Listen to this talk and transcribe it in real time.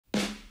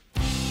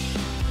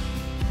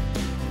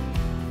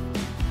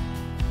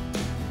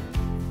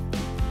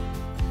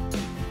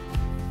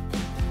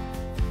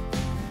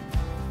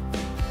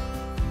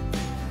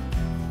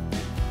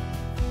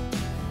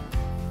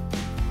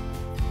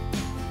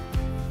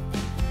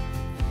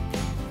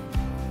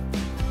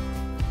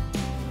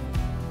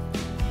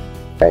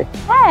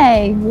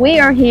Hey, we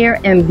are here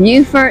in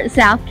Beaufort,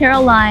 South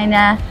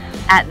Carolina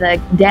at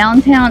the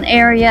downtown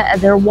area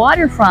of their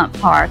Waterfront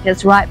Park.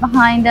 It's right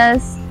behind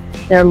us.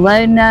 They're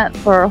loading up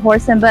for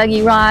horse and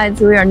buggy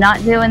rides. We are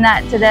not doing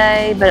that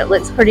today, but it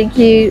looks pretty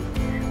cute.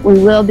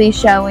 We will be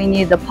showing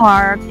you the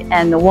park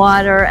and the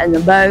water and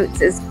the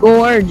boats. It's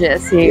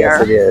gorgeous here.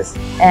 Yes, it is.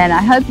 And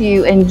I hope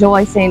you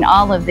enjoy seeing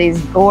all of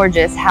these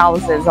gorgeous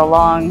houses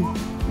along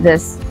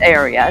this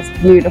area.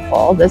 It's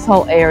beautiful. This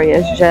whole area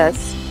is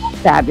just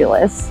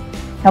fabulous.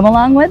 Come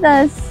along with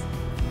us.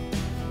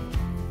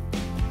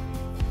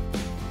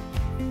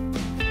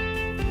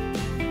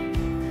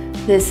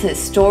 This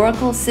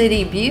historical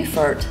city,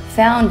 Beaufort,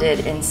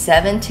 founded in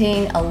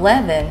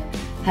 1711,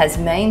 has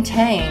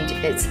maintained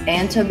its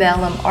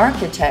antebellum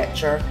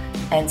architecture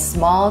and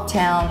small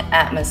town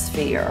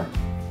atmosphere.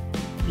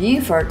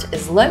 Beaufort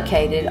is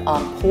located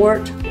on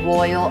Port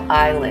Royal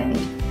Island.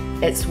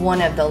 It's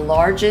one of the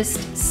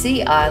largest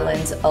sea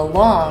islands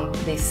along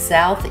the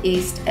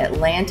southeast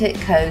Atlantic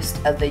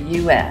coast of the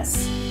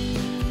U.S.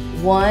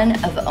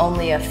 One of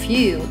only a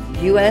few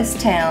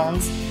U.S.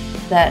 towns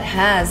that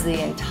has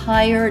the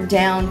entire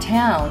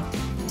downtown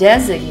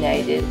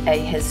designated a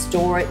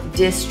historic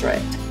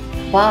district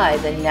by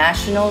the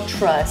National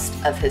Trust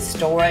of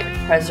Historic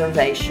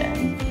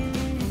Preservation.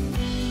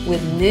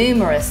 With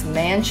numerous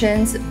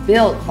mansions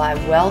built by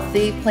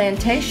wealthy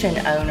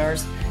plantation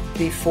owners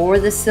before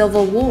the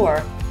Civil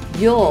War,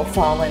 you'll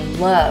fall in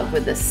love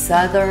with the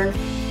Southern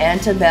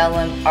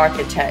antebellum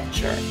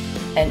architecture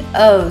and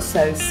oh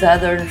so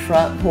Southern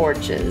front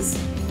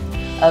porches.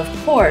 Of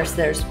course,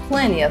 there's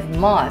plenty of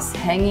moss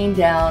hanging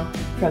down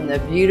from the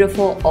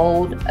beautiful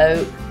old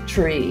oak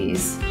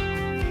trees.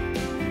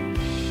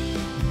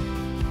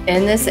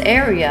 In this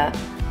area,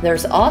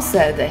 there's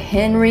also the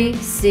Henry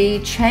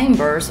C.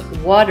 Chambers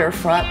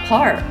Waterfront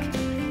Park,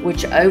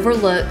 which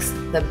overlooks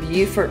the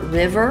Beaufort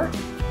River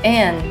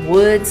and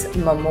Woods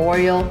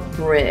Memorial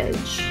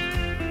Bridge.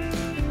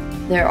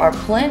 There are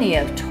plenty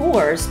of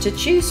tours to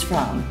choose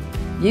from.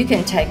 You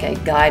can take a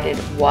guided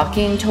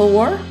walking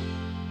tour,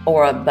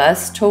 or a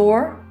bus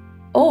tour,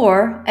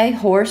 or a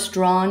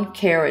horse-drawn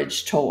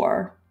carriage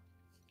tour.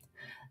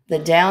 The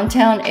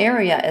downtown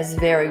area is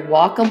very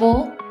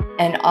walkable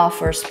and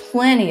offers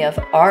plenty of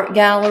art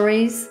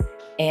galleries,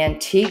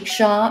 antique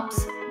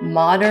shops,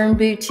 modern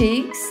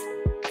boutiques,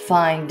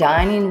 fine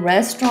dining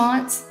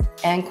restaurants,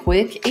 and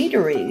quick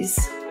eateries.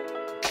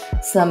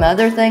 Some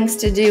other things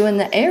to do in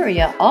the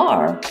area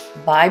are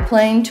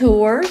biplane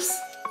tours,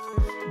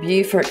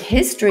 Beaufort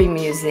History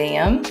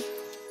Museum,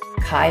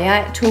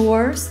 kayak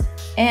tours,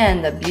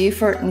 and the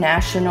Beaufort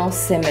National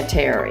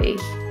Cemetary.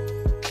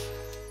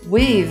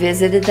 We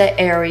visited the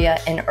area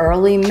in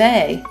early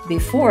May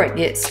before it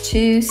gets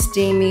too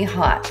steamy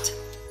hot.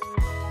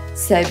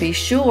 So be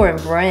sure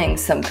and bring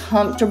some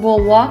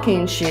comfortable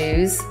walking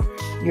shoes,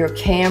 your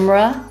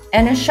camera,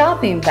 and a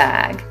shopping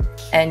bag,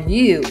 and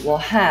you will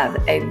have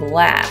a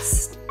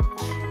blast.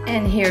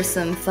 And here's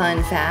some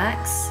fun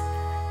facts.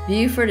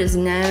 Beaufort is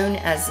known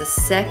as the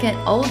second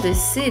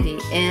oldest city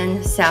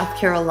in South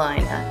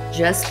Carolina,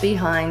 just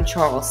behind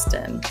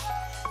Charleston.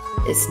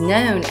 It's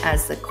known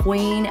as the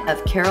Queen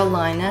of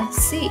Carolina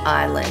Sea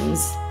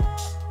Islands.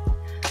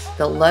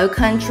 The low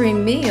country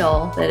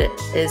meal that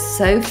is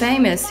so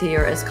famous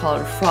here is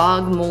called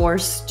frogmore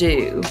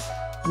stew.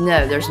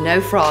 No, there's no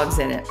frogs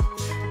in it.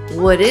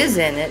 What is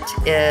in it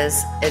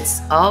is it's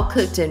all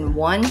cooked in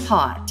one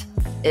pot.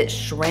 It's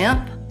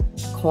shrimp,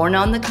 corn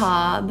on the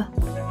cob,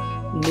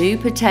 new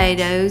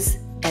potatoes,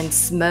 and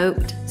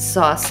smoked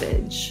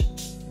sausage.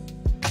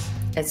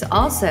 It's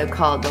also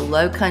called the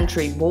Low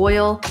Country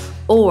Boil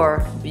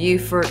or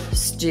Beaufort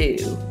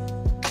Stew.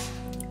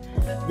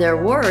 There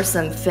were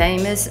some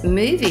famous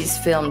movies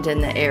filmed in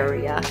the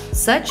area,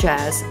 such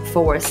as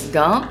Forrest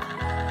Gump,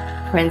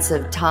 Prince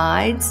of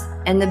Tides,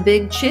 and The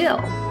Big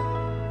Chill.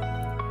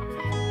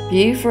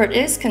 Beaufort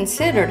is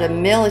considered a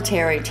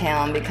military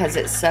town because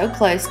it's so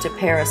close to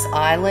Parris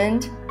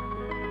Island,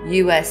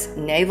 U.S.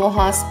 Naval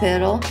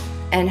Hospital,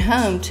 and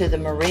home to the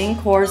Marine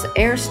Corps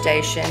Air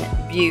Station,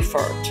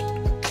 Beaufort.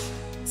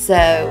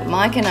 So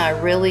Mike and I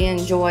really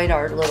enjoyed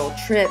our little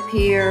trip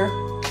here.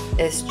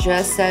 It's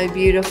just so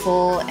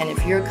beautiful, and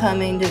if you're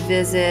coming to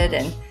visit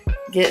and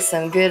get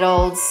some good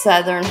old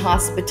Southern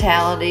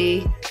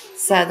hospitality,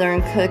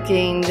 Southern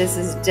cooking, this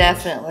is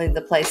definitely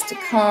the place to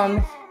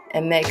come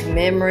and make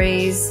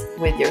memories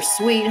with your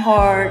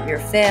sweetheart, your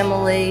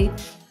family,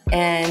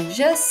 and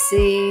just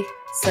see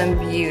some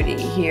beauty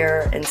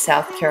here in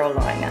South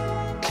Carolina.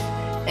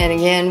 And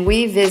again,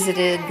 we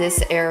visited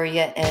this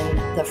area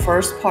in the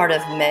first part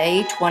of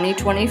May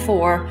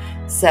 2024,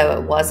 so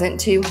it wasn't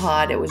too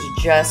hot, it was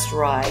just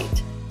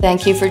right.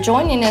 Thank you for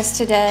joining us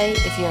today.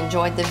 If you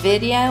enjoyed the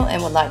video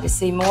and would like to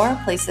see more,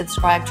 please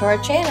subscribe to our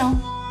channel.